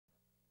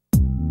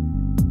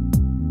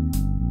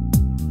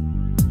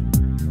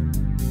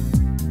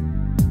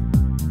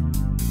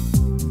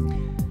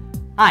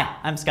Hi,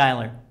 I'm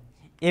Skylar.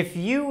 If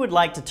you would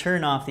like to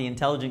turn off the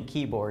intelligent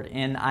keyboard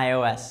in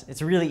iOS,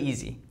 it's really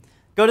easy.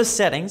 Go to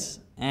Settings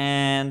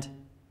and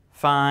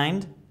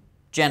find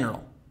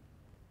General.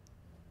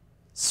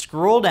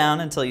 Scroll down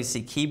until you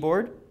see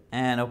Keyboard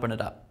and open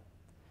it up.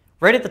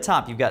 Right at the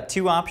top, you've got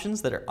two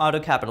options that are auto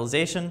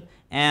capitalization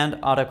and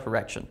auto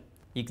correction.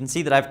 You can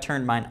see that I've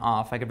turned mine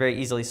off. I could very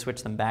easily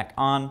switch them back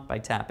on by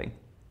tapping.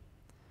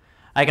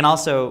 I can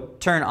also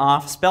turn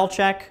off spell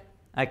check.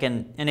 I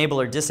can enable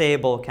or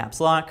disable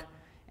caps lock,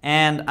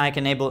 and I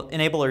can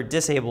enable or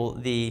disable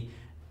the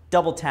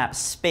double tap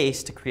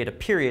space to create a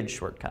period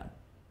shortcut.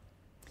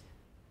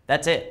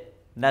 That's it.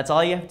 That's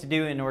all you have to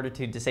do in order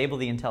to disable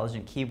the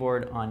intelligent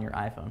keyboard on your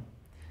iPhone.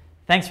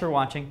 Thanks for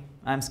watching.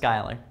 I'm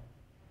Skylar.